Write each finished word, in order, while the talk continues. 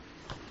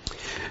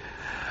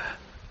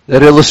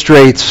That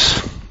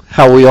illustrates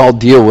how we all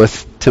deal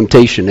with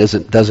temptation,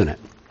 doesn't it?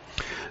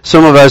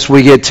 Some of us,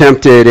 we get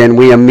tempted and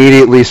we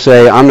immediately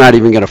say, I'm not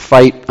even going to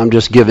fight, I'm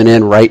just giving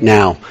in right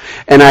now.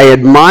 And I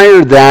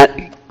admire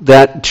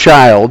that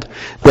child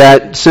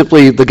that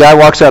simply, the guy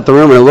walks out the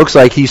room and it looks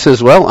like he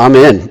says, well, I'm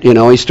in.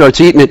 He starts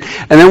eating it.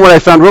 And then what I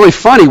found really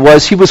funny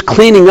was he was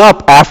cleaning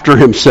up after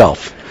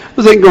himself. I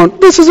was thinking, going,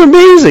 this is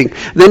amazing.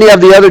 Then you have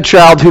the other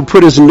child who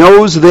put his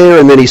nose there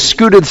and then he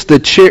scoots the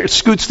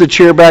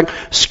chair back,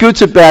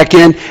 scoots it back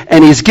in,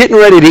 and he's getting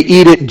ready to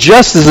eat it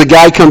just as the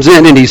guy comes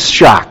in and he's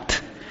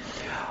shocked.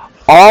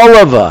 All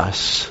of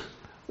us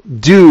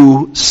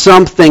do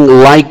something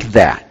like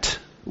that.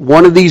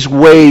 One of these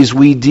ways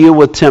we deal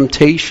with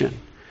temptation.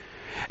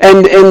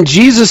 And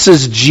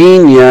Jesus'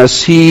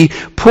 genius, he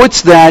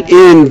puts that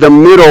in the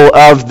middle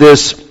of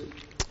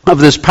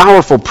this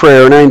powerful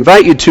prayer. And I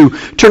invite you to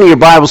turn your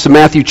Bibles to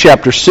Matthew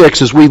chapter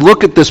 6 as we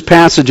look at this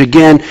passage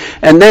again.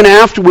 And then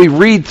after we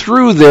read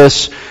through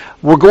this,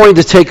 we're going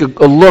to take a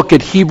look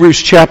at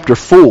Hebrews chapter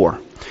 4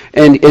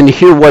 and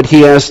hear what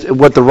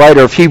the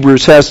writer of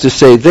Hebrews has to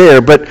say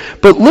there. But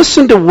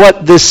listen to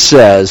what this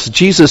says.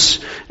 Jesus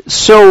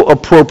so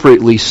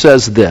appropriately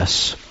says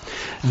this.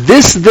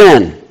 This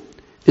then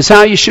is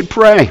how you should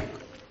pray.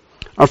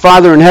 Our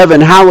Father in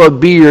heaven, hallowed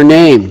be your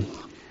name.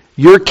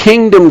 Your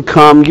kingdom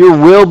come, your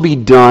will be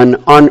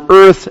done on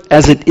earth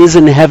as it is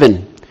in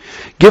heaven.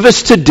 Give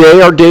us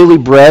today our daily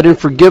bread and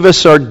forgive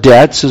us our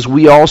debts as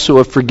we also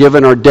have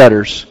forgiven our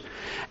debtors.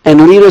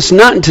 And lead us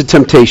not into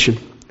temptation,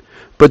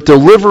 but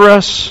deliver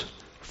us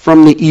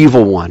from the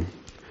evil one.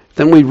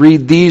 Then we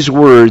read these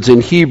words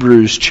in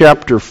Hebrews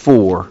chapter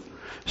 4,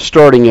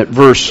 starting at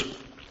verse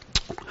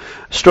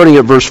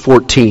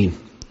 14.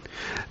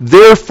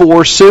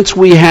 Therefore, since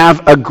we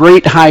have a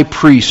great high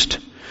priest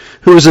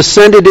who has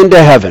ascended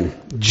into heaven,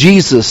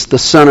 Jesus, the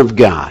Son of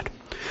God,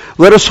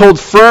 let us hold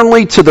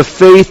firmly to the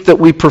faith that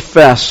we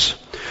profess.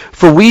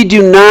 For we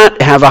do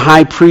not have a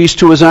high priest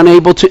who is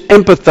unable to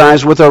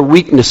empathize with our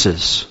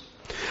weaknesses,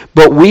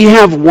 but we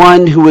have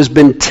one who has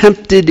been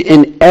tempted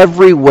in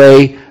every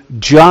way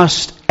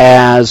just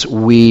as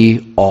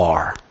we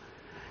are.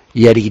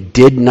 Yet he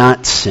did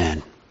not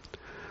sin.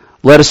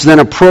 Let us then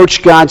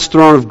approach God's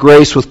throne of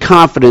grace with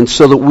confidence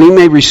so that we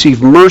may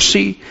receive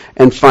mercy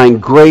and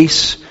find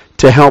grace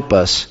to help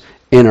us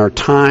in our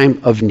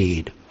time of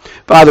need.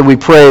 Father, we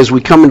pray as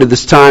we come into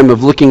this time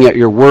of looking at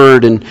your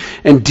word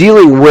and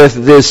dealing with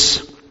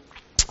this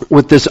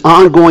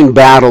ongoing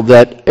battle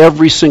that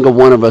every single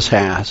one of us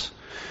has,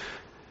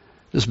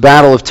 this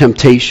battle of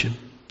temptation.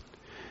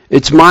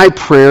 It's my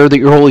prayer that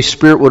your Holy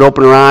Spirit would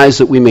open our eyes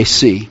that we may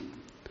see,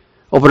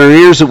 open our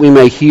ears that we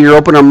may hear,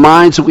 open our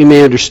minds that we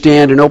may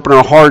understand, and open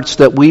our hearts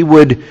that we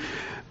would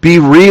be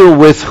real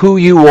with who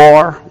you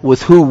are,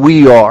 with who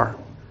we are,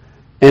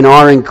 and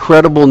our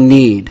incredible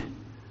need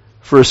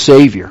for a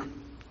Savior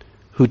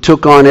who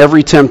took on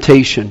every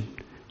temptation,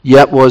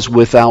 yet was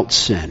without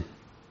sin.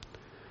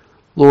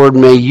 Lord,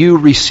 may you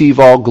receive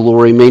all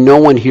glory. May no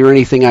one hear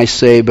anything I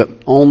say, but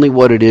only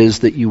what it is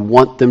that you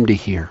want them to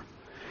hear.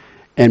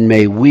 And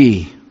may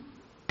we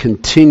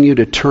continue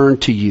to turn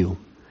to you,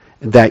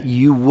 that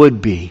you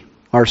would be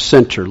our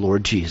center,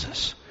 Lord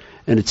Jesus.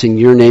 And it's in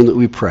your name that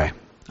we pray.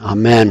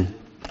 Amen.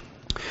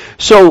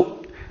 So,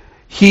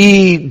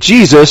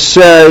 Jesus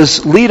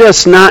says, lead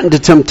us not into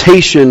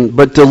temptation,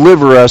 but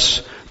deliver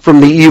us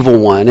from the evil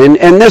one.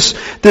 And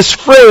this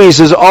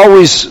phrase is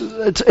always,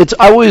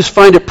 I always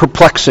find it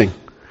perplexing.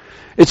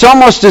 It's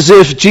almost as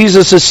if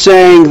Jesus is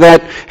saying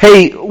that,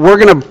 hey, we're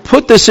going to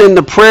put this in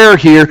the prayer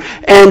here,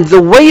 and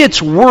the way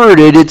it's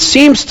worded, it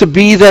seems to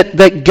be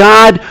that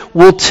God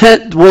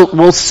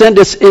will send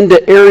us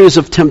into areas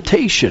of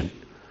temptation.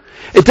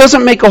 It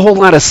doesn't make a whole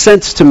lot of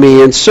sense to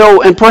me, and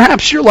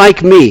perhaps you're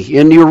like me,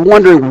 and you're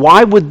wondering,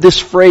 why would this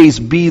phrase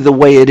be the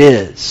way it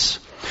is?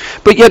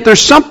 But yet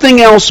there's something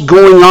else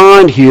going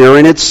on here,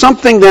 and it's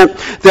something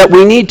that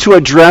we need to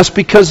address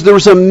because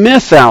there's a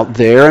myth out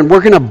there, and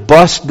we're going to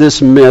bust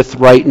this myth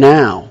right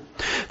now.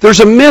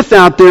 There's a myth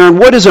out there, and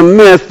what is a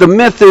myth? The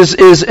myth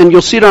is, and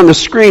you'll see it on the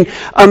screen,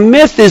 a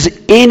myth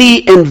is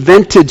any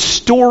invented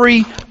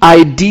story,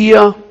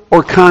 idea,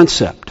 or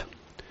concept.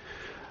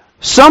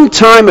 Some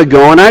time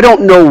ago, and I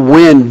don't know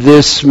when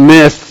this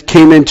myth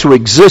came into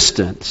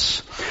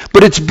existence,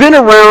 but it's been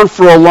around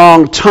for a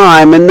long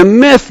time, and the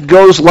myth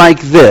goes like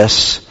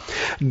this.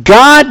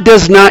 God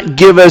does not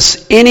give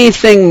us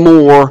anything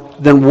more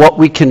than what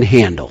we can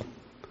handle.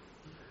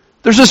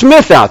 There's this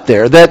myth out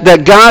there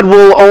that God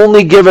will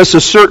only give us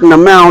a certain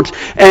amount,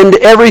 and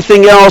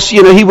everything else,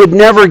 he would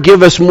never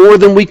give us more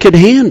than we could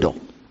handle.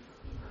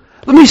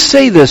 Let me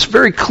say this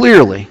very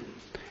clearly.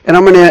 And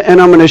I'm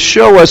going to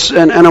show us,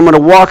 and I'm going to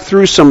walk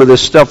through some of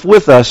this stuff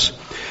with us.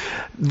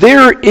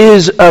 There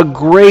is a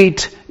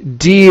great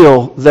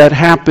deal that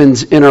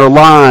happens in our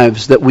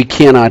lives that we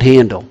cannot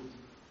handle.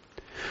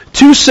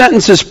 2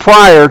 sentences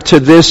prior to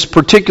this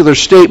particular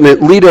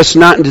statement, lead us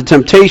not into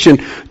temptation,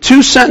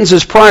 2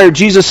 sentences prior,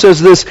 Jesus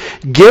says this,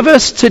 give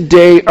us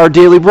today our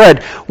daily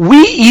bread.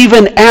 We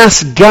even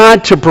ask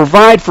God to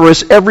provide for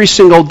us every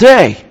single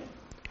day.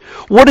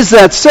 What does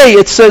that say?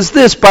 It says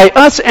this: by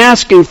us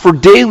asking for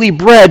daily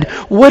bread,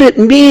 what it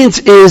means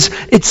is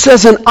it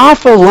says an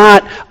awful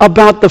lot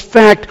about the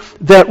fact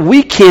that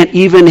we can't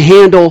even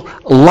handle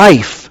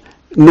life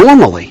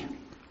normally.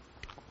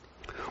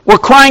 We're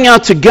crying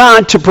out to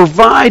God to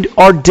provide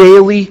our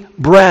daily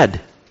bread.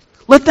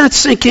 Let that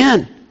sink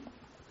in.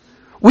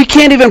 We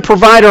can't even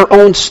provide our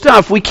own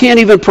stuff. We can't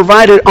even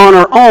provide it on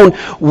our own.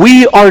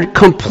 We are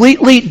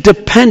completely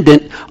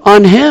dependent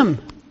on Him.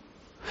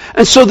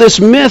 And so this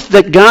myth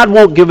that God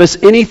won't give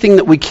us anything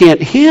that we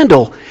can't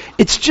handle,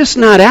 it's just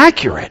not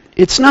accurate.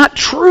 It's not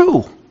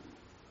true.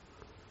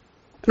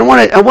 And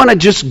I want to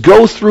just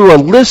go through a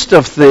list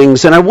of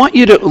things, and I want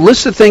you to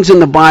list the things in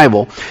the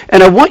Bible,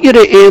 and I want you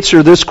to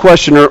answer this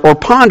question or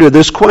ponder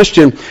this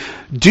question: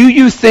 do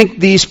you think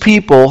these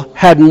people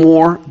had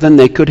more than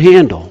they could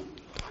handle?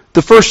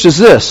 The first is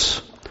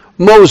this: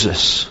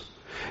 Moses,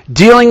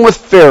 dealing with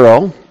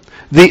Pharaoh,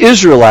 the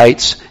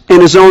Israelites,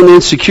 and his own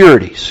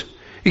insecurities.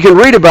 You can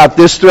read about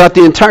this throughout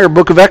the entire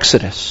book of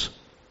Exodus.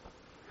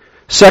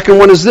 Second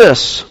one is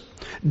this: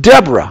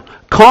 Deborah,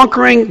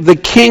 conquering the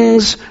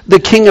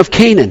king of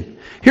Canaan.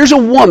 Here's a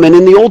woman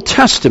in the Old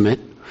Testament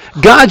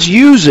God's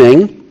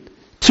using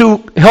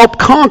to help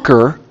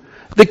conquer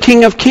the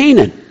king of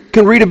Canaan. You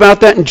can read about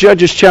that in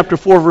Judges chapter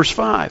 4, verse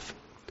 5.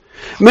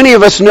 Many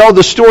of us know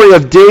the story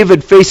of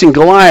David facing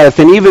Goliath,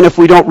 and even if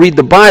we don't read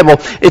the Bible,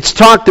 it's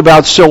talked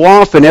about so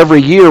often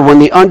every year when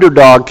the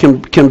underdog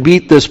can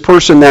beat this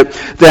person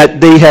that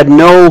they had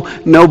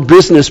no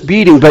business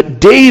beating. But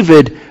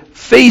David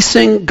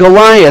facing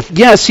Goliath,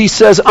 yes, he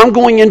says, I'm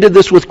going into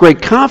this with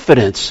great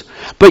confidence,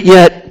 but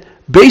yet,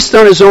 based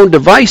on his own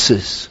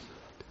devices,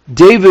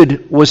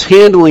 David was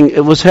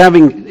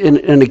having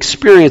an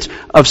experience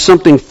of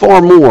something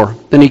far more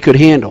than he could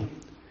handle.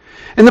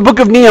 In the book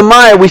of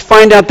Nehemiah, we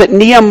find out that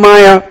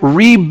Nehemiah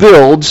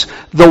rebuilds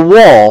the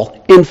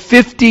wall in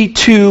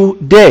 52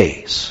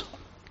 days.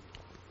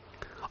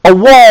 A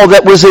wall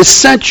that was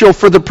essential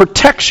for the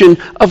protection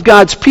of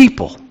God's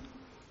people.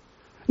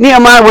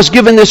 Nehemiah was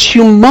given this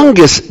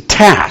humongous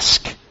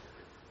task,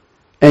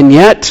 and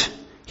yet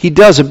he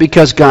does it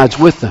because God's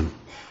with him.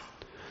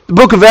 The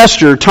book of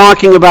Esther,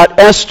 talking about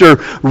Esther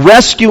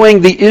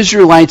rescuing the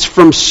Israelites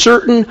from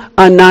certain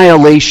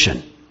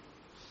annihilation.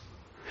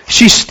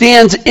 She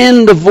stands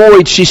in the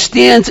void. She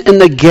stands in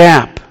the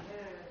gap.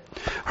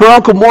 Her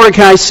uncle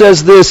Mordecai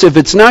says this: if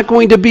it's not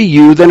going to be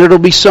you, then it'll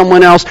be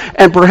someone else.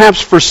 And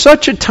perhaps for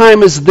such a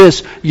time as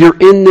this, you're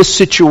in this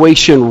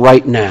situation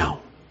right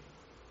now.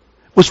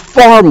 It was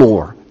far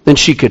more than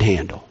she could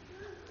handle.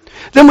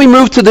 Then we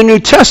move to the New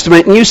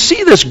Testament, and you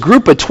see this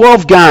group of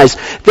 12 guys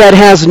that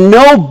has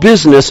no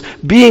business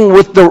being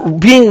with the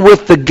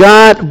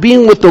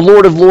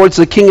Lord of Lords,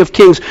 the King of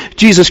Kings,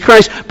 Jesus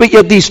Christ. But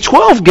yet these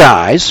 12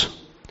 guys,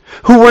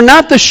 who were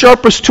not the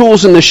sharpest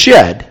tools in the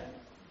shed,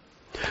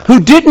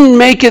 who didn't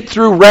make it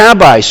through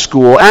rabbi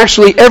school.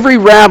 Actually, every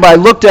rabbi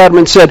looked at them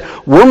and said,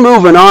 we're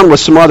moving on with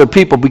some other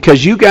people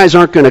because you guys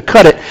aren't going to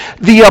cut it.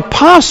 The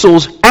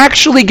apostles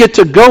actually get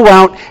to go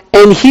out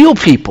and heal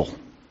people.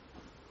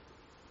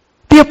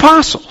 The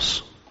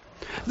apostles.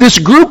 This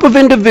group of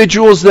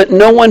individuals that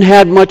no one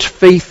had much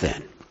faith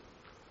in.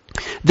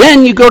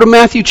 Then you go to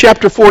Matthew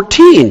chapter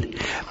 14.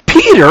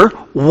 Peter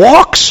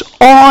walks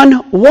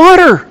on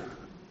water.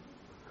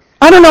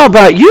 I don't know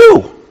about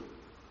you,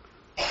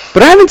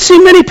 but I haven't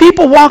seen many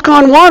people walk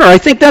on water. I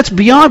think that's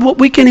beyond what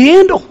we can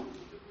handle.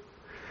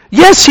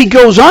 Yes, he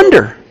goes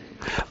under,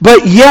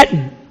 but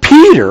yet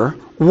Peter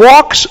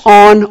walks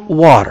on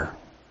water.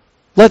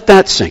 Let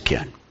that sink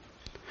in.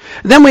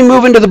 Then we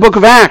move into the book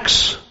of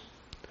Acts.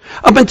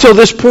 Up until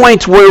this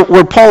point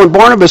where Paul and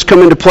Barnabas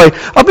come into play,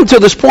 up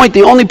until this point,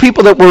 the only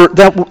people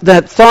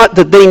that thought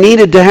that they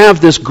needed to have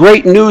this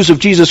great news of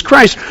Jesus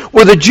Christ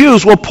were the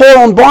Jews. Well,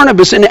 Paul and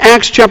Barnabas in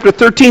Acts chapter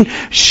 13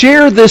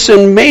 share this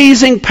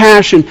amazing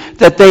passion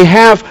that they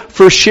have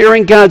for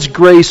sharing God's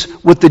grace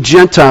with the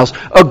Gentiles.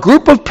 A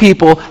group of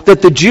people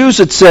that the Jews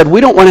had said, we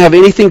don't want to have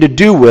anything to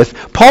do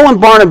with. Paul and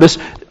Barnabas,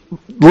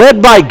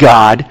 led by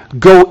God,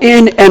 go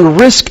in and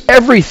risk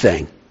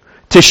everything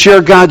to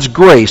share God's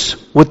grace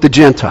with the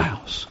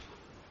Gentiles.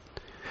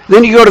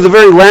 Then you go to the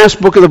very last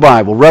book of the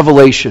Bible,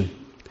 Revelation.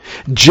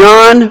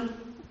 John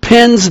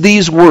pens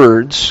these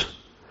words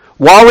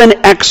while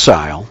in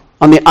exile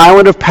on the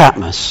island of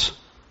Patmos.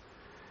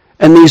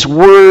 And these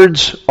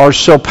words are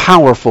so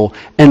powerful,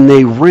 and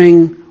they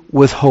ring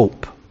with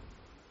hope.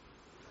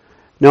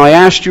 Now, I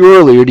asked you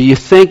earlier, do you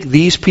think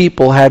these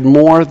people had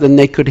more than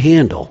they could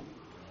handle?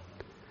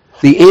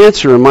 The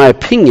answer, in my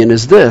opinion,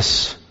 is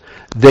this: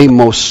 they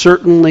most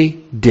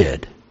certainly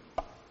did.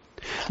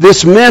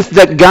 This myth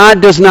that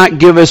God does not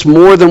give us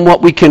more than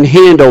what we can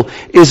handle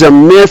is a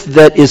myth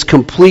that is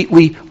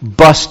completely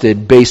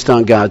busted based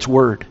on God's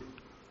Word.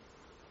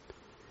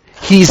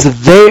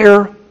 He's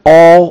there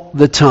all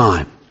the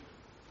time.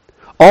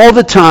 All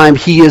the time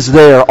He is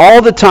there.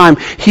 All the time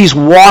He's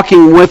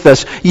walking with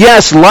us.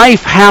 Yes,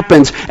 life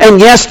happens. And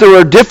yes, there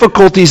are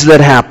difficulties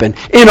that happen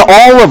in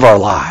all of our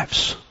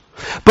lives.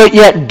 But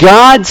yet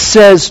God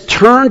says,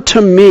 turn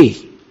to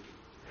me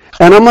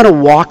And I'm going to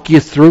walk you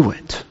through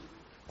it.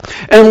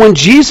 And when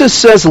Jesus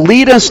says,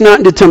 lead us not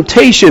into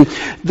temptation,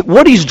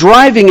 what he's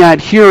driving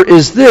at here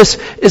is this,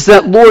 is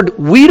that, Lord,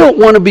 we don't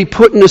want to be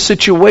put in a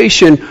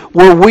situation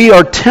where we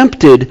are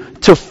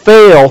tempted to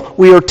fail,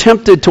 we are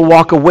tempted to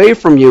walk away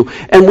from you,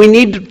 and we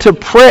need to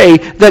pray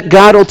that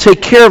God will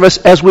take care of us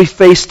as we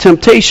face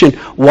temptation.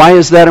 Why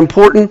is that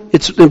important?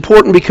 It's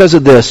important because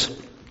of this.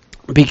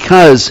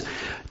 Because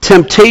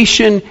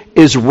temptation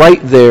is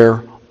right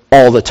there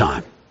all the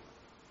time.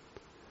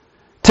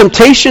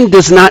 Temptation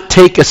does not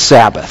take a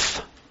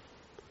Sabbath.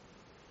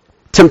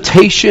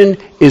 Temptation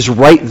is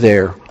right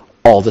there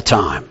all the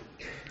time.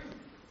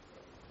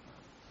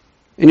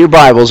 In your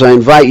Bibles, I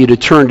invite you to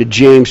turn to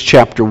James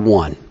chapter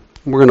 1.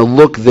 We're going to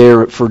look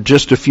there for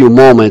just a few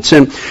moments.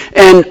 And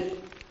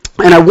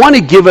I want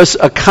to give us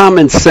a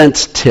common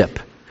sense tip.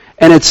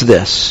 And it's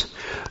this.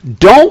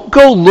 Don't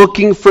go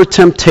looking for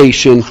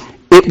temptation.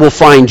 It will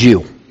find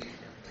you.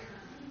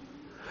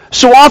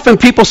 So often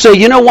people say,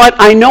 you know what,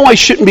 I know I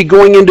shouldn't be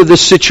going into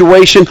this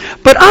situation,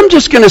 but I'm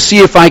just going to see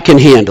if I can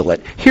handle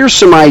it. Here's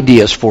some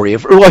ideas for you.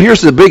 Well, here's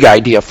the big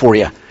idea for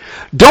you.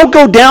 Don't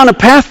go down a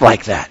path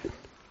like that.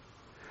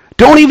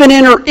 Don't even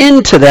enter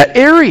into that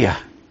area.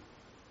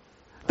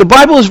 The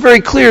Bible is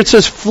very clear. It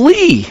says,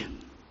 flee,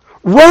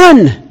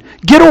 run,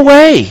 get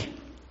away.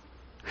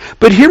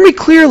 But hear me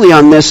clearly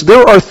on this.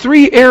 There are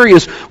 3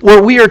 areas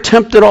where we are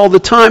tempted all the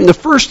time. The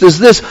first is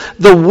this.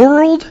 The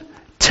world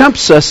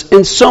tempts us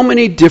in so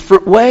many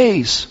different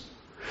ways.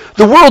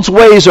 The world's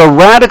ways are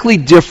radically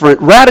different,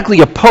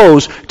 radically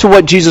opposed to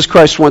what Jesus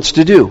Christ wants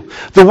to do.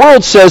 The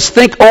world says,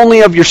 think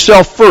only of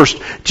yourself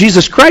first.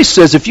 Jesus Christ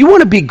says, if you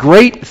want to be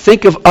great,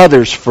 think of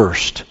others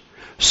first.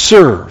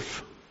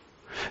 Serve.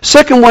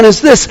 Second one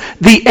is this,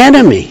 the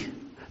enemy,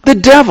 the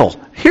devil.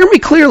 Hear me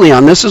clearly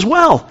on this as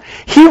well.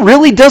 He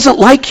really doesn't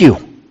like you.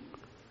 As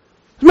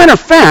a matter of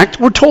fact,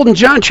 we're told in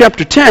John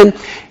chapter 10,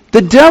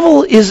 the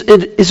devil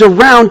is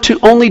around to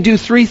only do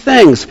 3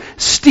 things.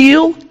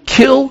 Steal,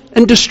 kill,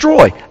 and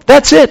destroy.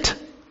 That's it.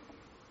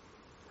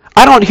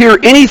 I don't hear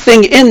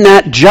anything in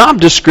that job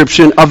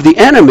description of the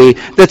enemy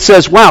that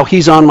says, wow,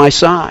 he's on my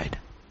side.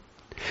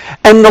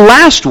 And the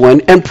last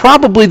one, and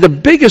probably the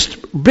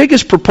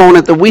biggest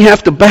proponent that we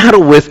have to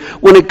battle with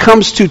when it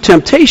comes to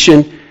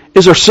temptation,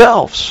 is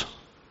ourselves.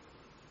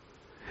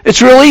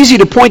 It's real easy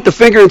to point the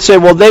finger and say,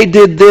 well, they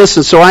did this,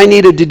 and so I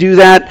needed to do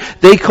that.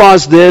 They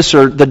caused this,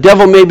 or the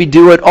devil made me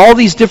do it. All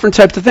these different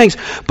types of things.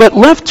 But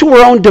left to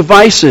our own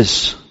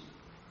devices,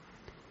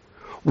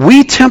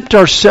 we tempt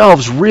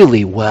ourselves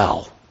really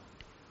well.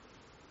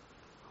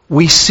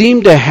 We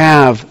seem to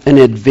have an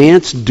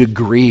advanced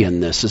degree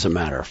in this, as a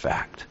matter of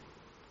fact.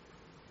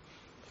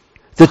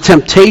 The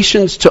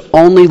temptations to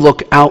only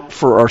look out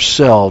for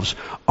ourselves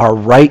are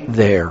right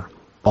there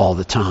all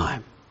the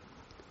time.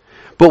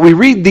 But we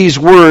read these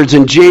words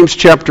in James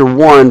chapter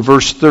 1,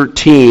 verse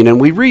 13, and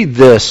we read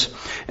this,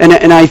 and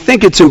I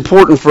think it's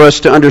important for us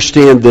to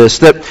understand this,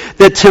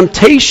 that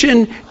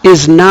temptation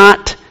is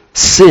not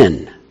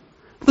sin.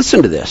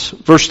 Listen to this,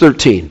 verse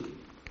 13.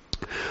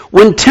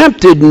 When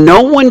tempted,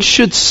 no one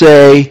should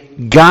say,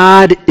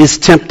 God is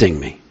tempting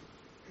me.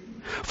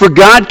 For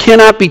God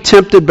cannot be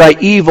tempted by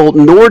evil,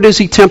 nor does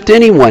he tempt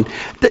anyone.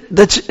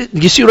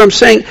 You see what I'm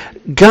saying?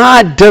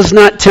 God does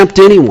not tempt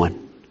anyone.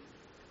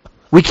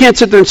 We can't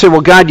sit there and say, well,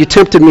 God, you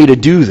tempted me to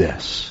do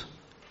this.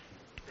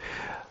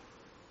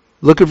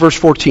 Look at verse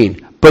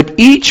 14. But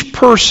each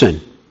person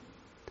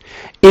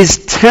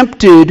is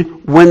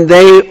tempted when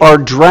they are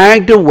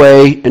dragged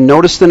away, and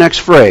notice the next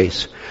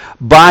phrase,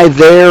 by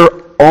their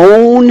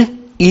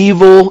own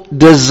evil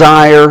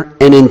desire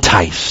and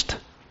enticed.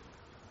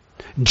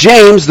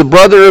 James, the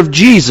brother of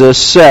Jesus,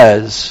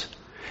 says,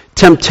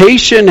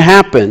 temptation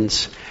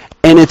happens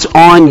and it's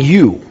on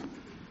you.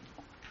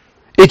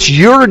 It's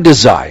your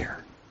desire.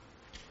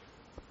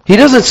 He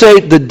doesn't say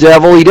the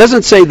devil. He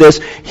doesn't say this.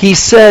 He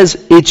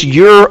says it's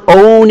your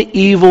own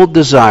evil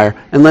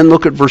desire. And then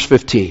look at verse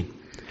 15.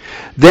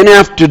 Then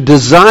after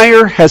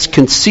desire has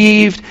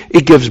conceived,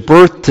 it gives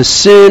birth to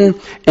sin.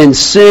 And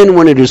sin,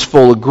 when it is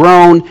full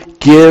grown,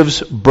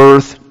 gives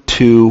birth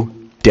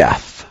to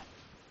death.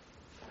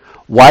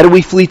 Why do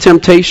we flee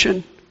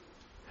temptation?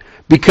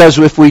 Because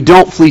if we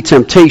don't flee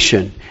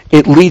temptation,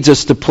 it leads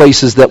us to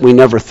places that we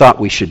never thought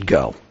we should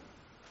go.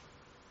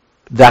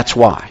 That's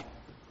why.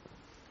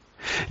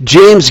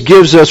 James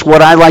gives us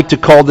what I like to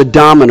call the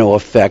domino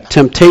effect.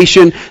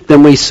 Temptation,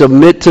 then we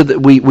submit to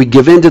we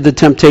give in to the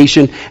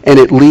temptation, and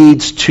it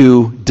leads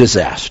to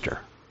disaster.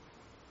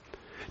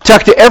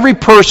 Talk to every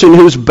person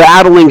who's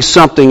battling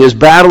something, is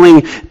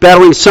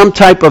battling some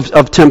type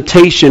of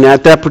temptation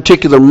at that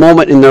particular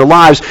moment in their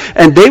lives,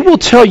 and they will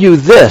tell you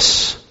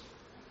this,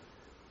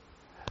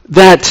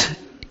 that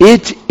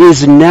it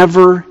is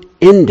never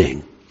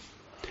ending.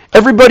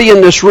 Everybody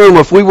in this room,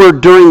 if we were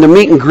during the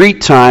meet and greet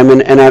time,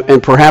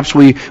 and perhaps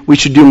we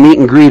should do meet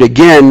and greet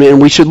again,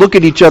 and we should look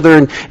at each other,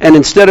 and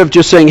instead of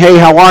just saying, hey,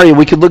 how are you,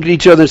 we could look at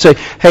each other and say,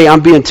 hey,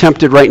 I'm being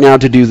tempted right now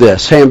to do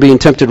this. Hey, I'm being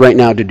tempted right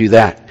now to do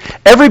that.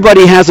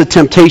 Everybody has a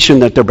temptation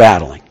that they're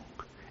battling.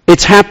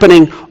 It's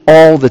happening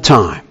all the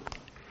time.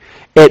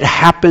 It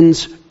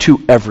happens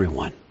to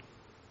everyone.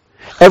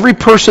 Every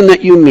person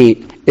that you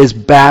meet is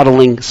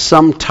battling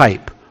some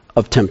type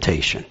of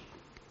temptation.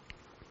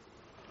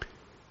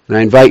 And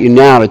I invite you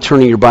now to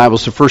turn in your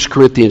Bibles to 1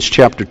 Corinthians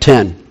chapter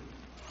 10.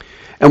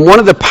 And one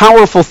of the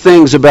powerful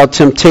things about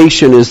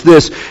temptation is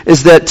this,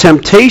 is that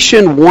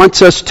temptation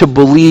wants us to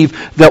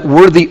believe that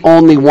we're the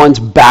only ones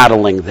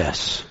battling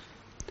this.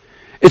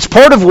 It's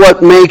part of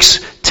what makes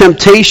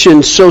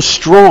temptation so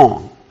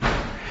strong,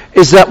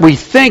 is that we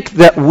think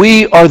that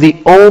we are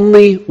the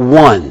only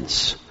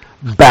ones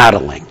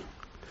battling.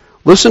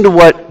 Listen to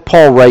what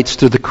Paul writes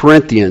to the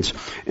Corinthians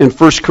in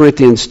 1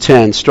 Corinthians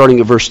 10, starting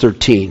at verse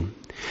 13.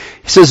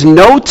 He says,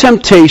 "No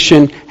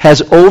temptation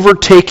has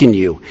overtaken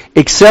you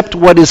except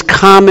what is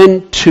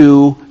common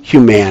to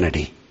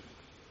humanity."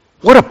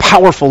 What a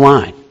powerful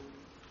line.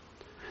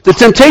 The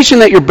temptation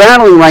that you're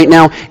battling right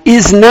now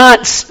is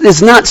not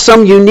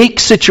some unique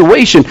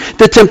situation.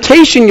 The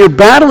temptation you're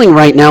battling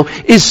right now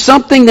is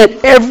something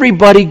that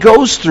everybody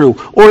goes through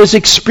or has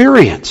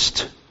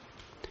experienced.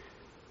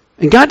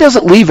 And God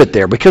doesn't leave it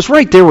there, because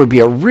right there would be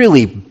a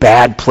really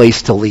bad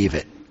place to leave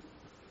it.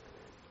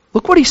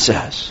 Look what he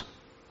says.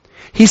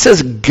 He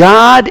says,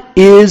 God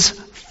is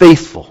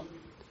faithful.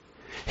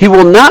 He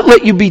will not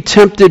let you be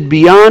tempted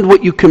beyond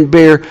what you can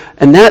bear.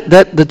 And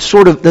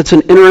that's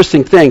an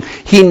interesting thing.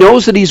 He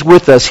knows that he's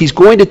with us. He's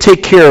going to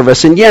take care of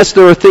us. And yes,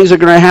 there are things that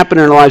are going to happen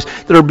in our lives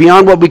that are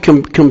beyond what we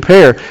can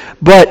compare.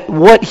 But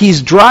what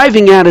he's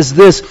driving at is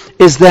this,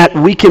 is that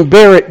we can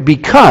bear it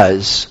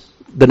because,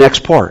 the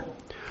next part,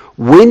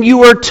 when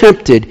you are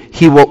tempted,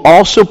 he will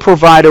also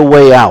provide a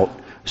way out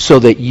so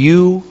that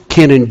you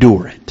can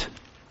endure it.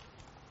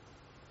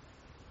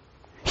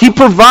 He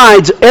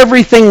provides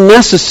everything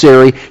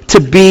necessary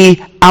to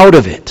be out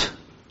of it.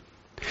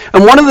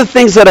 And one of the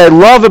things that I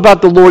love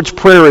about the Lord's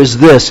Prayer is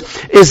this,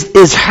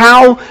 is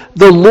how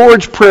the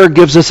Lord's Prayer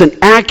gives us an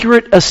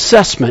accurate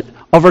assessment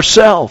of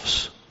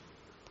ourselves.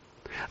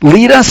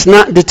 Lead us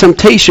not into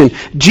temptation.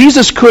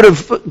 Jesus could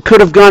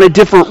have gone a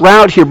different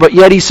route here, but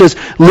yet he says,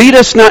 lead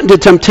us not into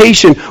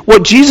temptation.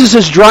 What Jesus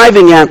is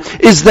driving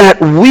at is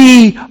that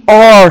we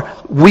are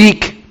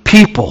weak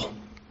people.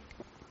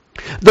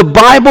 The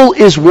Bible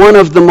is one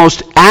of the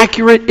most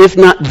accurate, if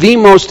not the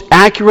most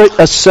accurate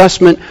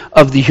assessment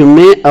of the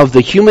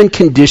human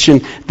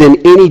condition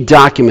than any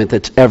document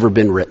that's ever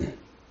been written.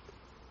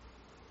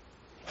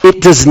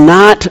 It does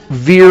not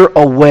veer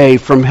away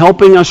from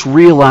helping us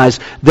realize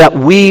that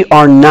we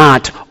are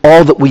not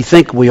all that we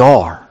think we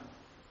are.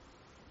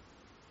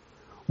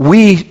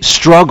 We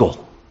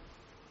struggle.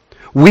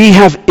 We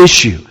have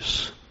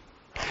issues.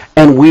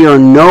 And we are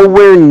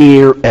nowhere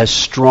near as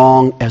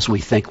strong as we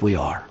think we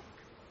are.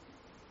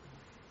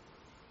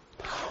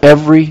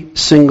 Every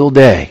single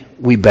day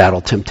we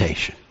battle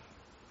temptation.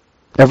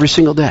 Every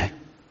single day.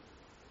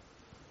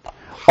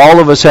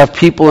 All of us have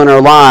people in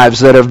our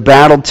lives that have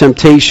battled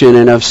temptation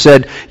and have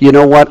said, you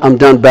know what, I'm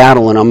done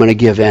battling, I'm going to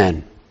give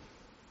in.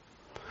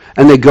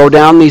 And they go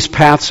down these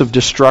paths of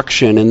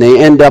destruction and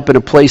they end up in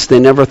a place they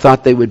never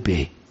thought they would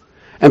be.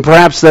 And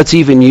perhaps that's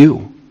even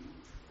you.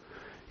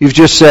 You've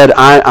just said,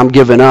 I'm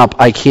giving up.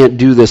 I can't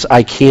do this.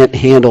 I can't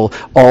handle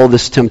all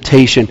this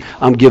temptation.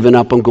 I'm giving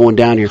up. I'm going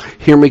down here.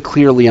 Hear me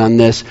clearly on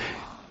this.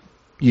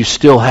 You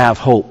still have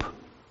hope.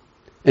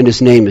 And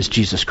his name is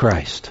Jesus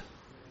Christ.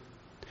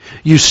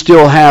 You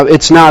still have,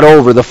 it's not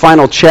over. The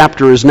final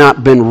chapter has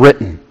not been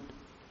written.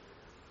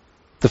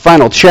 The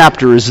final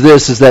chapter is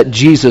this, is that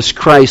Jesus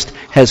Christ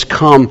has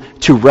come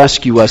to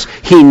rescue us.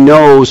 He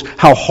knows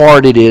how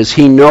hard it is.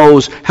 He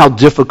knows how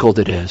difficult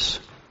it is.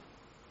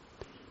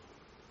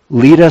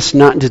 Lead us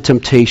not into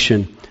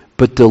temptation,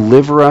 but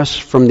deliver us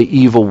from the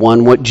evil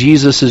one. What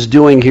Jesus is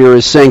doing here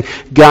is saying,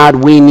 God,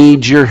 we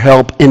need your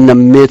help in the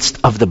midst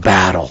of the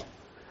battle.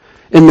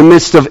 In the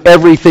midst of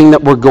everything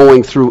that we're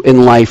going through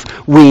in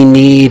life, we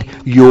need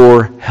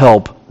your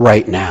help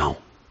right now.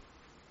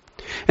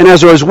 And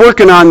as I was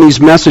working on these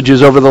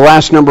messages over the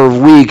last number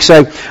of weeks,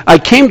 I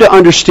came to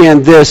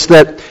understand this,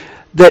 that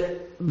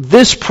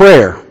this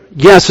prayer,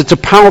 yes, it's a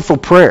powerful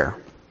prayer.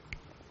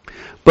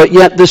 But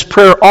yet this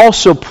prayer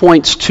also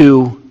points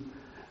to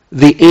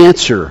the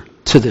answer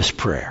to this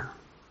prayer.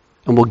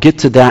 And we'll get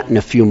to that in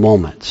a few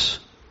moments.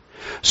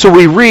 So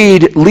we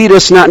read, lead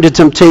us not into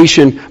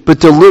temptation, but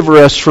deliver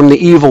us from the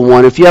evil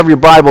one. If you have your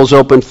Bibles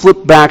open,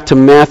 flip back to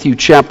Matthew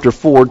chapter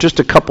 4,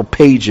 just a couple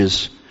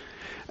pages,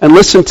 and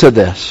listen to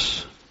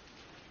this.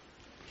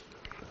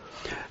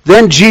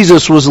 Then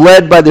Jesus was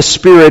led by the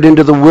Spirit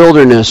into the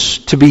wilderness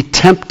to be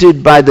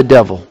tempted by the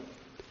devil.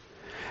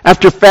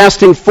 After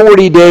fasting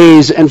 40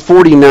 days and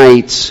 40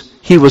 nights,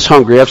 he was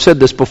hungry. I've said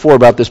this before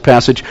about this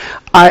passage.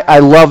 I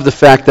love the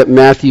fact that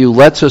Matthew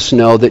lets us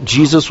know that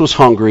Jesus was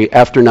hungry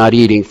after not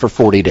eating for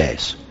 40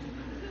 days.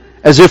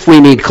 As if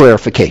we need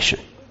clarification.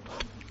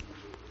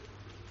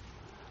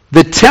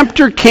 The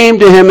tempter came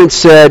to him and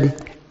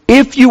said,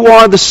 if you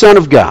are the Son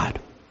of God,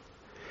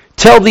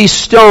 tell these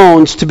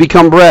stones to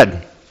become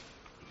bread.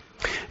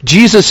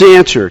 Jesus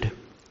answered,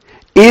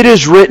 it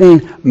is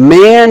written,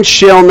 man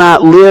shall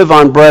not live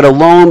on bread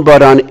alone,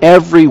 but on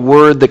every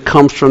word that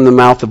comes from the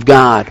mouth of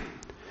God.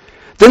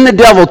 Then the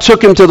devil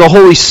took him to the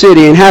holy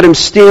city and had him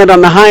stand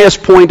on the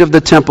highest point of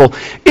the temple.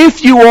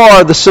 If you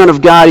are the Son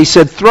of God, he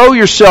said, throw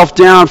yourself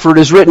down, for it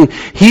is written,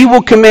 he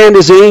will command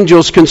his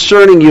angels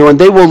concerning you, and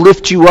they will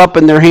lift you up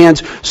in their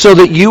hands, so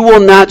that you will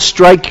not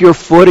strike your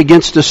foot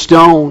against a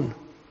stone.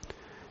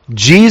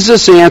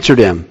 Jesus answered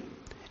him,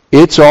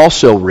 it's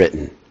also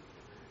written,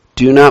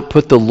 do not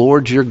put the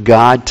Lord your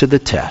God to the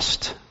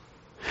test.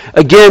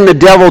 Again, the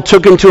devil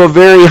took him to a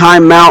very high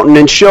mountain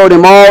and showed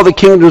him all the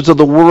kingdoms of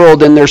the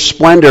world and their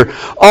splendor.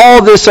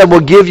 All this I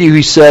will give you,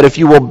 he said, if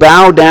you will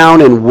bow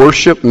down and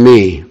worship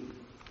me.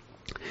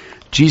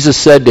 Jesus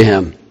said to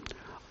him,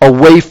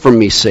 away from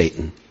me,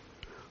 Satan,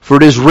 for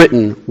it is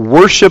written,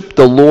 worship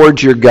the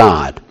Lord your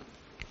God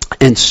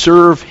and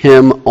serve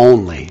him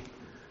only.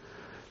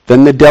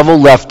 Then the devil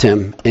left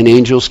him, and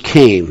angels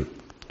came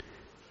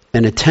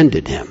and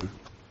attended him.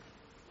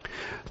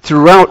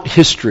 Throughout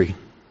history,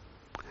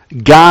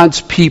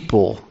 God's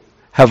people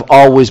have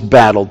always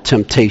battled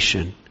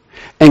temptation,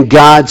 and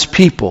God's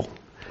people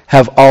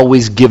have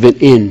always given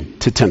in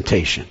to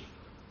temptation.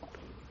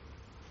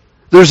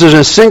 There's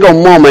a single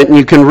moment, and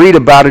you can read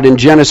about it in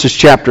Genesis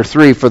chapter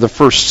 3 for the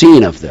first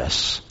scene of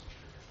this,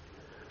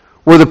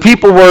 where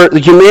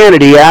the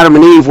humanity, Adam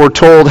and Eve, were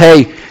told,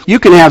 hey, you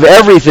can have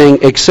everything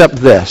except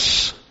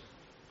this.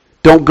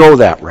 Don't go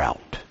that route.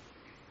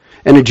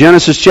 And in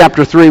Genesis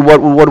chapter 3,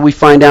 what do we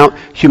find out?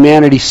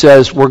 Humanity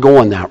says, we're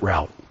going that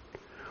route.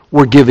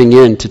 We're giving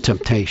in to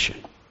temptation.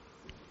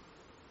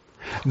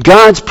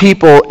 God's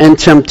people and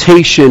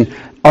temptation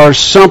are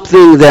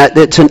something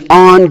that's an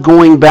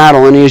ongoing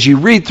battle. And as you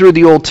read through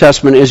the Old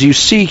Testament, as you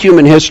see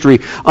human history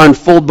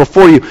unfold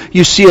before you,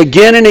 you see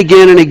again and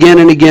again and again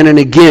and again and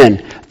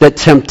again that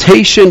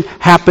temptation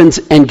happens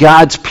and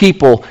God's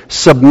people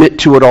submit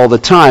to it all the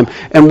time.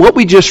 And what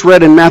we just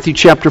read in Matthew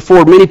chapter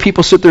 4, many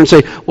people sit there and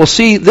say, well,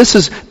 see, this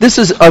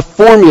is a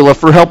formula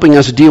for helping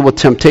us deal with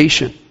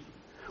temptation.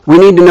 We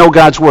need to know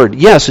God's Word.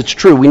 Yes, it's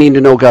true, we need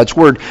to know God's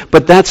Word,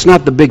 but that's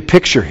not the big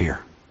picture here.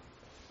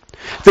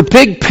 The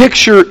big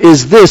picture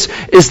is this,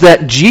 is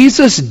that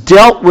Jesus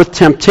dealt with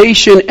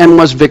temptation and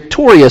was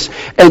victorious,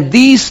 and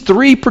these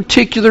three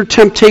particular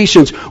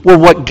temptations were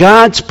what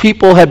God's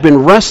people had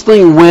been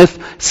wrestling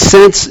with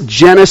since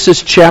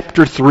Genesis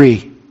chapter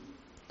 3.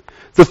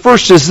 The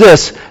first is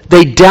this,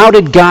 they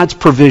doubted God's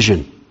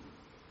provision.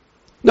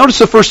 Notice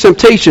the first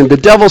temptation. The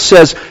devil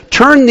says,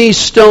 turn these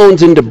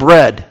stones into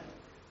bread.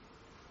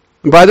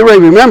 And by the way,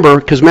 remember,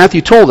 because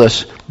Matthew told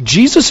us,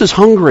 Jesus is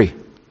hungry.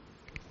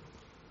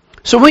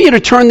 So I want you to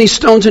turn these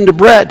stones into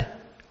bread.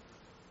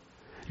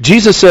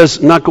 Jesus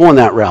says, not going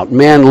that route.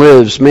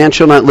 Man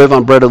shall not live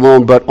on bread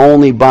alone, but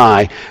only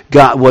by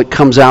God, what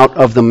comes out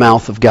of the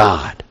mouth of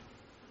God.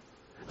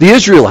 The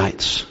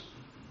Israelites,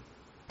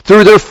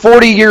 through their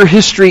 40-year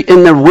history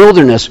in the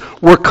wilderness,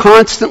 were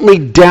constantly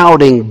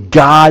doubting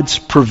God's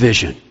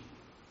provision.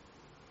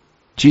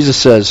 Jesus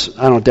says,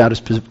 I don't doubt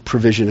his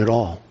provision at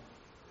all.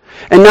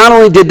 And not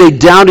only did they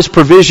doubt his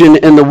provision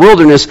in the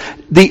wilderness,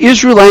 the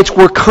Israelites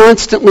were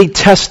constantly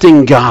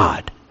testing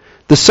God.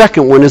 The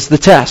second one is the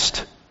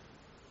test.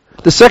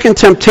 The second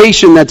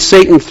temptation that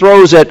Satan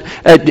throws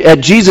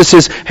at Jesus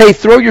is, hey,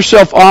 throw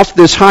yourself off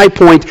this high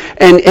point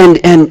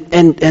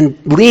and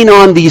lean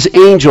on these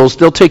angels.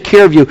 They'll take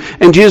care of you.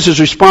 And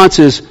Jesus' response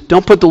is,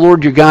 don't put the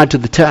Lord your God to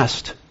the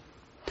test.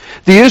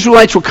 The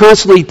Israelites were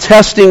constantly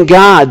testing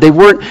God. They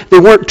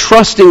weren't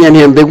trusting in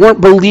him. They weren't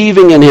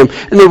believing in him.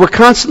 And they were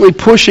constantly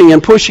pushing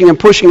and pushing and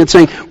pushing and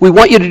saying, we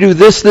want you to do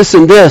this, this,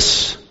 and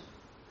this.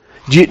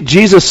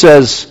 Jesus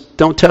says,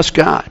 don't test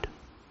God.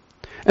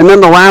 And then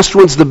the last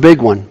one's the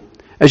big one.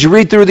 As you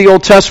read through the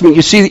Old Testament,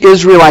 you see the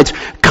Israelites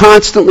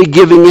constantly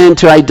giving in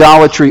to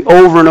idolatry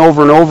over and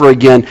over and over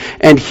again.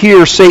 And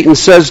here Satan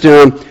says to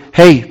them,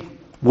 hey,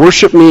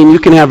 worship me and you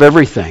can have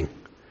everything.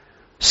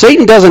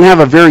 Satan doesn't have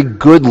a very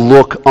good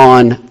look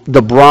on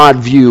the broad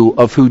view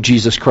of who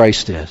Jesus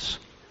Christ is.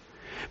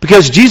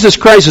 Because Jesus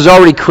Christ has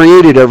already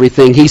created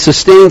everything. He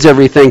sustains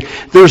everything.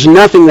 There's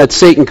nothing that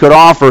Satan could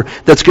offer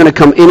that's going to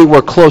come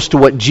anywhere close to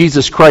what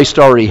Jesus Christ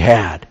already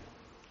had.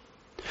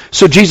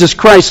 So Jesus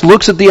Christ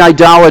looks at the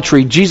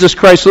idolatry. Jesus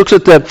Christ looks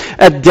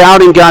at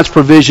doubting God's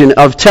provision,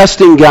 of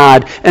testing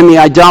God, and the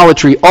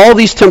idolatry. All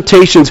these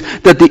temptations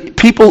that the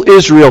people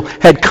Israel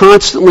had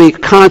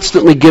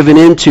constantly given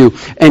into.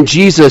 And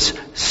Jesus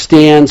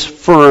stands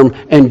firm,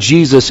 and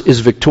Jesus is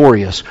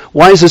victorious.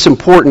 Why is this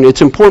important?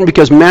 It's important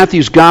because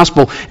Matthew's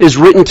gospel is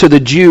written to the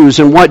Jews,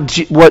 and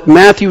what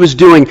Matthew is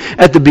doing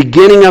at the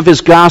beginning of his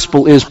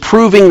gospel is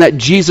proving that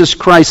Jesus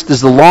Christ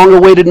is the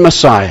long-awaited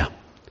Messiah.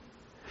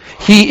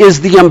 He is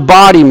the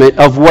embodiment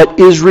of what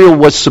Israel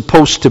was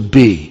supposed to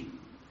be.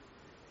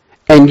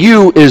 And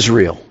you,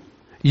 Israel,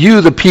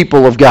 you, the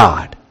people of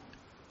God,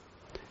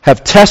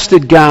 have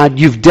tested God,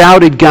 you've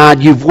doubted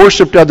God, you've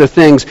worshiped other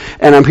things,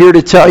 and I'm here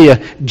to tell you,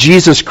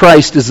 Jesus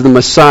Christ is the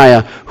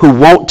Messiah who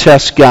won't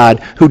test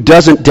God, who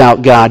doesn't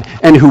doubt God,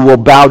 and who will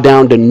bow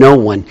down to no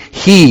one.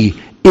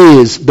 He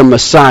is the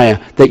Messiah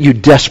that you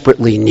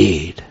desperately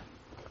need.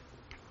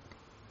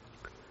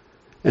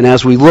 And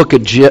as we look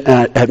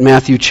at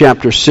Matthew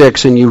chapter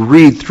 6 and you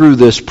read through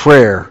this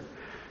prayer,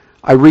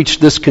 I reached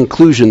this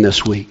conclusion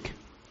this week,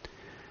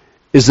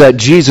 is that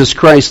Jesus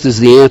Christ is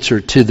the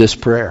answer to this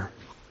prayer.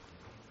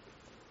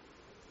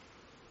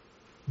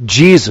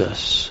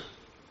 Jesus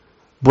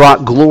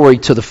brought glory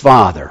to the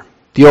Father.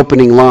 The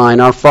opening line,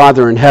 "Our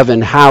Father in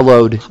heaven,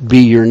 hallowed be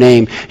your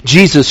name."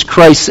 Jesus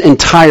Christ's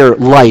entire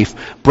life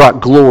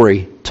brought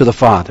glory to the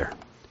Father.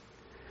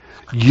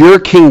 Your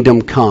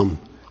kingdom come,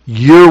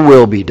 your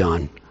will be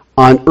done,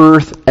 on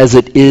earth as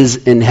it is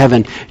in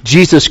heaven.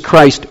 Jesus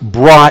Christ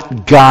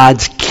brought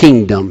God's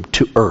kingdom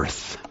to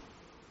earth.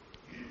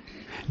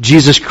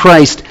 Jesus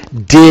Christ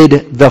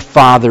did the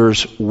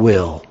Father's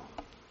will.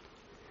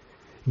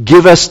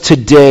 Give us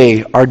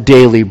today our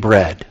daily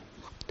bread.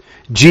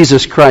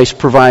 Jesus Christ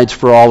provides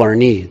for all our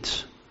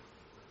needs.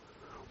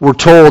 We're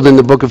told in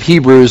the book of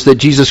Hebrews that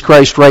Jesus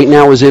Christ right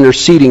now is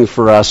interceding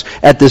for us.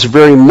 At this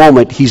very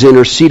moment, He's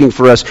interceding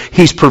for us.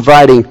 He's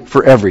providing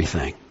for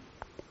everything.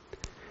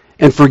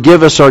 And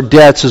forgive us our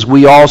debts as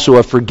we also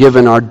have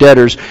forgiven our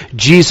debtors.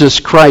 Jesus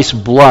Christ's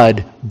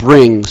blood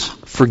brings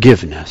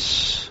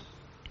forgiveness.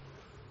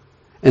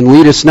 And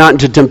lead us not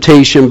into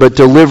temptation, but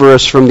deliver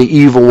us from the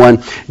evil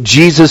one.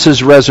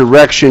 Jesus'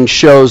 resurrection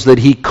shows that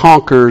He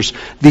conquers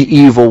the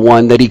evil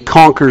one, that He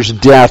conquers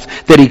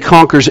death, that He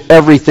conquers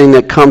everything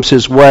that comes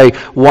His way.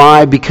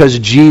 Why? Because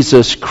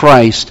Jesus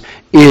Christ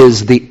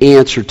is the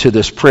answer to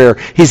this prayer.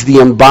 He's the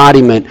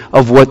embodiment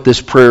of what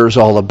this prayer is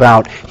all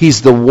about.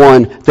 He's the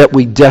one that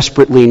we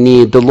desperately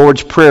need. The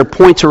Lord's Prayer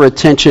points our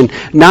attention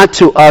not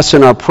to us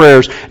and our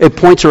prayers. It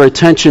points our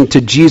attention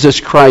to Jesus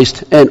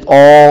Christ and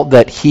all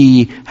that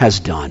He has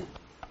done.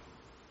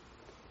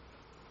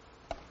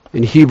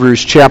 In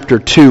Hebrews chapter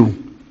 2,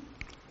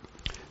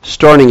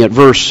 starting at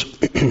verse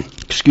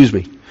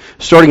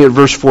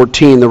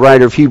 14, the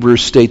writer of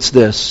Hebrews states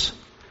this: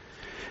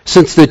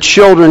 "Since the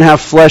children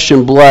have flesh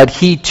and blood,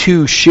 He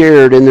too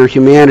shared in their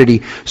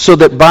humanity, so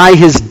that by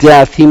His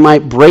death He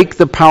might break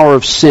the power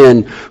of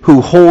sin, who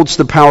holds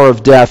the power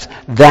of death,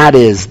 that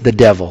is, the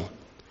devil,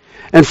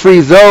 and free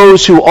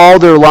those who all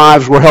their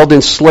lives were held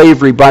in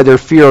slavery by their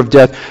fear of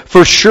death.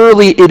 For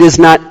surely it is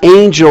not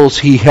angels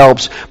He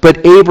helps,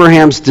 but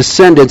Abraham's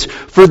descendants.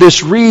 For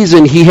this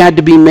reason He had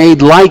to be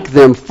made like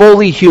them,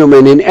 fully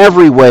human in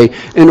every way,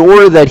 in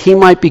order that He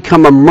might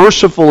become a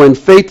merciful and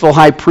faithful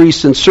high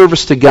priest in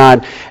service to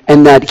God,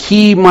 and that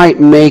He might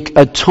make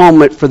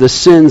atonement for the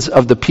sins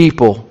of the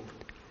people."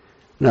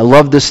 And I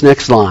love this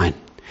next line.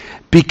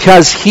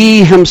 "Because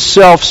He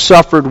Himself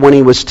suffered when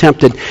He was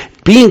tempted."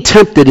 Being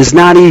tempted is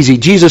not easy.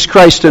 Jesus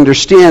Christ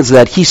understands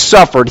that. He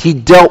suffered. He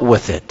dealt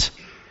with it.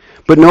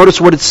 But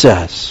notice what it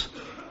says.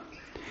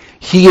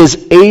 He is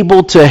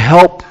able to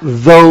help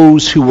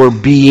those who are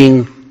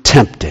being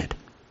tempted.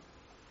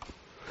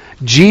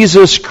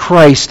 Jesus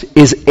Christ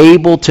is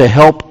able to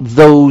help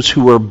those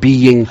who are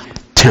being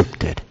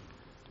tempted.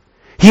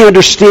 He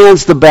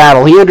understands the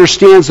battle. He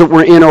understands that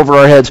we're in over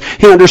our heads.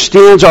 He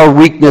understands our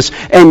weakness,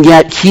 and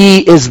yet He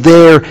is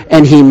there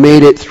and He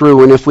made it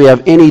through. And if we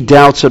have any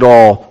doubts at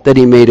all that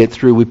He made it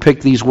through, we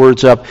pick these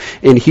words up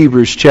in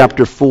Hebrews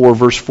chapter 4,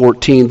 verse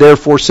 14.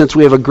 "Therefore, since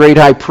we have a great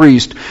high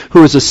priest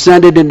who has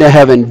ascended into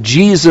heaven,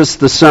 Jesus,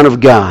 the Son of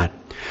God,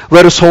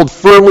 let us hold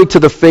firmly to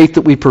the faith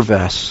that we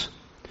profess.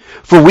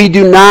 For we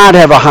do not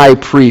have a high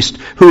priest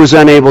who is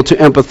unable to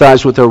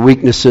empathize with our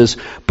weaknesses,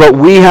 but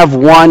we have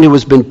one who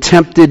has been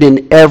tempted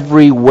in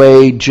every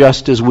way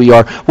just as we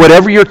are."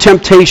 Whatever your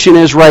temptation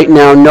is right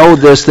now, know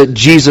this, that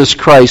Jesus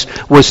Christ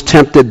was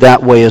tempted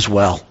that way as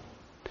well.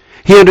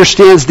 He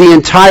understands the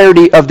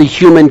entirety of the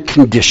human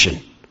condition.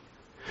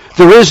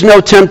 There is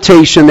no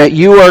temptation that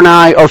you and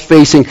I are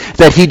facing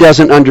that He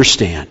doesn't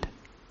understand.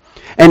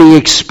 And He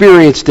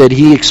experienced it.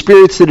 He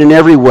experienced it in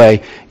every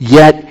way,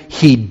 yet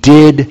He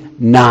did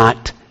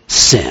not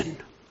sin.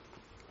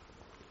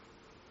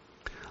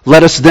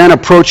 Let us then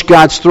approach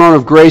God's throne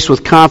of grace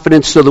with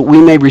confidence so that we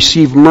may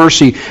receive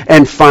mercy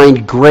and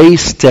find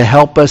grace to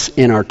help us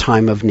in our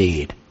time of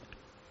need.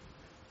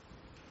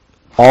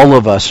 All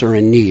of us are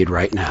in need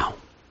right now.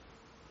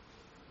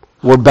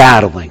 We're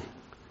battling.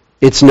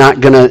 It's not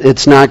going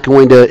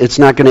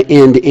to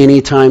end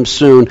anytime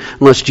soon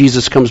unless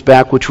Jesus comes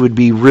back, which would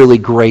be really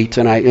great,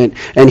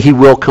 and He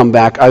will come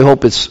back. I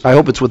hope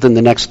it's within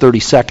the next 30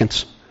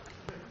 seconds.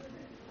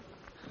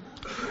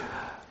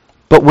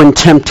 But when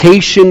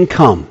temptation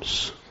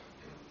comes,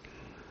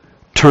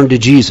 turn to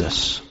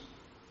Jesus,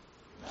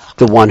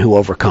 the one who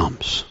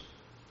overcomes.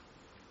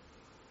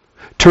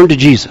 Turn to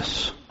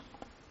Jesus.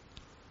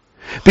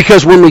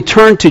 Because when we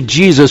turn to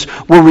Jesus,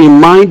 we're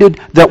reminded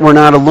that we're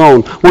not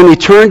alone. When we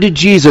turn to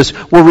Jesus,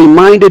 we're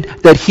reminded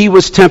that He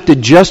was tempted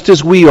just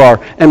as we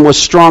are and was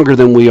stronger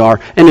than we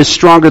are and is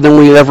stronger than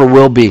we ever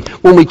will be.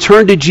 When we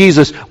turn to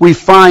Jesus, we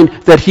find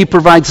that He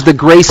provides the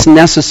grace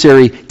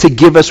necessary to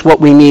give us what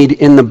we need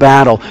in the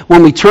battle.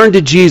 When we turn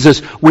to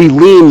Jesus, we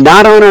lean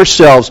not on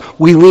ourselves,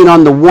 we lean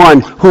on the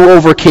one who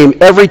overcame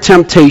every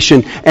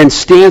temptation and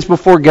stands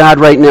before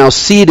God right now,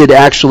 seated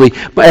actually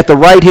at the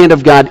right hand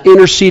of God,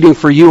 interceding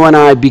for you and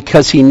I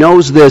because he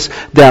knows this,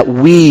 that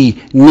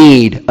we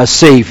need a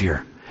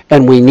Savior.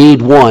 And we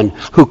need one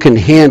who can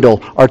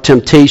handle our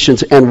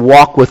temptations and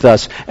walk with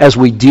us as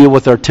we deal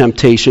with our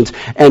temptations.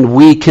 And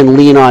we can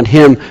lean on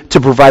him to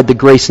provide the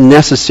grace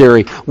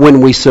necessary when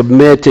we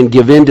submit and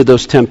give in to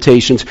those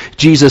temptations.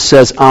 Jesus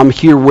says, I'm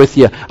here with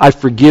you. I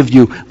forgive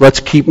you. Let's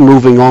keep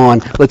moving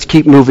on. Let's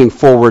keep moving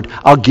forward.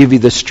 I'll give you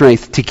the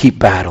strength to keep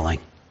battling.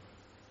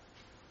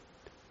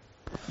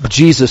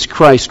 Jesus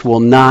Christ will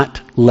not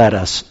let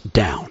us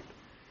down.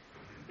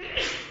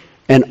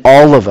 And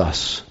all of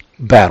us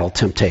battle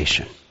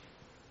temptation.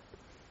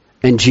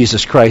 And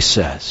Jesus Christ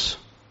says,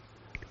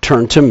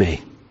 turn to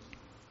me,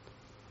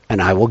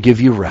 and I will give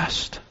you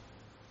rest,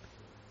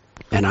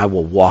 and I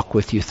will walk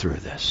with you through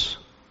this.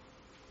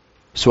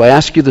 So I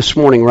ask you this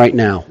morning right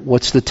now,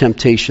 what's the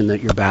temptation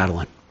that you're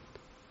battling?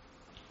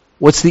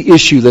 What's the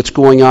issue that's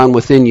going on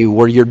within you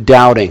where you're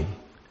doubting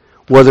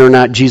whether or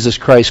not Jesus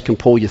Christ can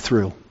pull you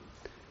through?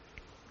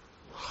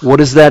 What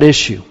is that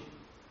issue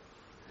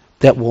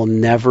that will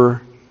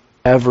never,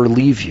 ever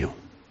leave you?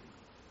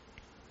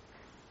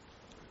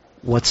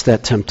 What's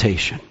that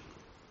temptation?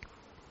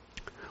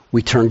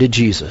 We turn to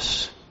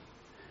Jesus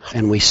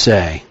and we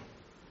say,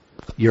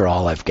 you're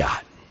all I've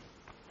got.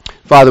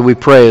 Father, we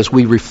pray as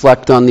we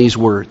reflect on these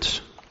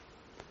words.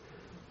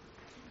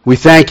 We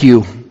thank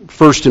you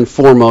first and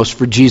foremost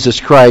for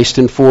Jesus Christ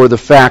and for the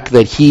fact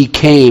that he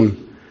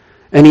came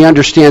and he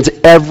understands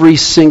every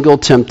single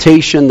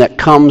temptation that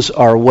comes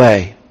our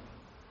way.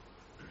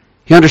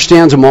 He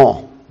understands them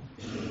all.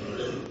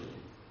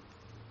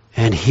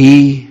 And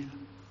he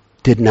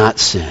did not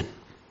sin.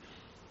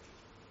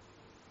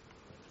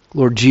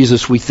 Lord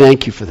Jesus, we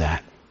thank you for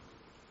that.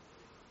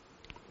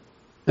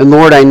 And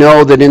Lord, I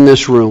know that in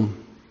this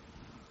room,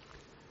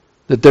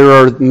 that there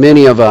are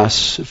many of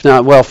us, if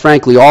not, well,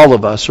 frankly, all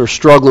of us, are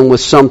struggling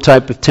with some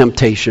type of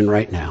temptation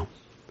right now.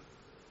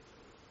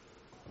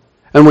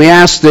 And we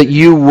ask that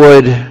you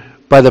would,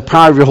 by the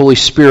power of your Holy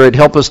Spirit,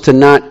 help us to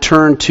not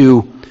turn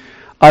to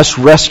us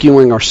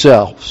rescuing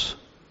ourselves,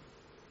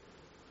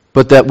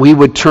 but that we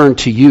would turn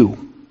to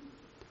you,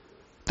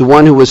 the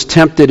one who was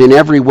tempted in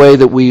every way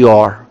that we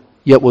are,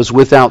 yet was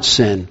without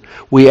sin.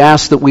 We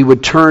ask that we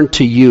would turn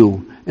to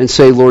you and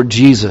say, Lord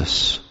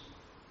Jesus,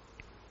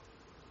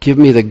 give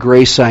me the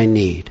grace I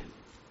need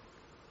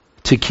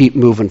to keep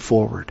moving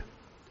forward.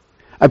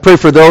 I pray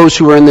for those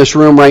who are in this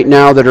room right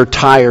now that are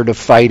tired of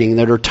fighting,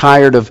 that are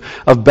tired of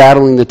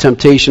battling the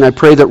temptation. I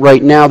pray that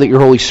right now that your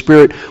Holy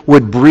Spirit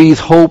would breathe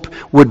hope,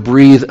 would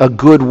breathe a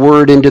good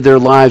word into their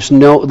lives,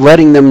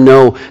 letting them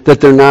know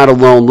that they're not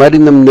alone,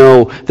 letting them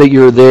know that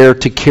you're there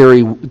to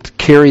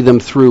carry them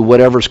through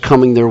whatever's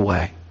coming their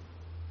way.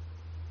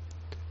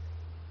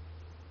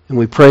 And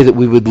we pray that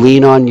we would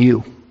lean on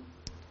you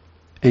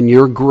and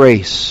your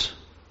grace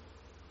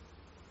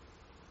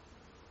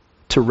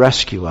to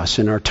rescue us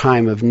in our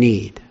time of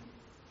need.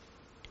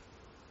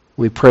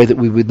 We pray that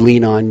we would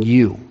lean on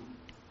you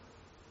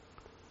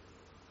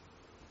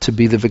to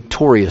be the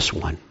victorious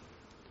one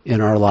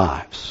in our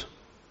lives.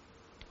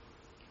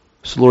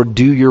 So Lord,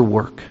 do your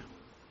work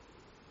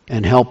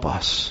and help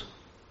us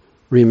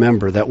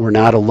remember that we're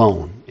not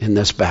alone in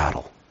this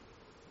battle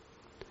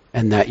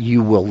and that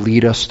you will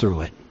lead us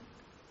through it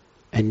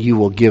and you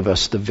will give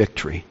us the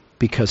victory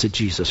because of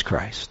Jesus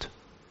Christ.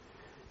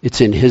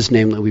 It's in his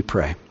name that we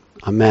pray.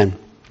 Amen.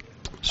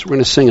 So we're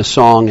going to sing a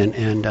song,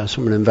 and so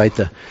I'm going to invite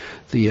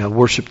the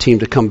worship team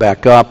to come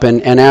back up.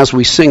 And as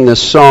we sing this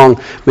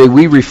song, may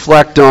we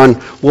reflect on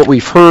what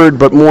we've heard,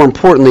 but more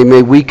importantly,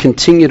 may we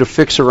continue to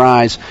fix our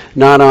eyes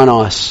not on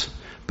us,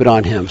 but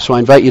on him. So I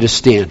invite you to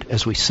stand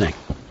as we sing.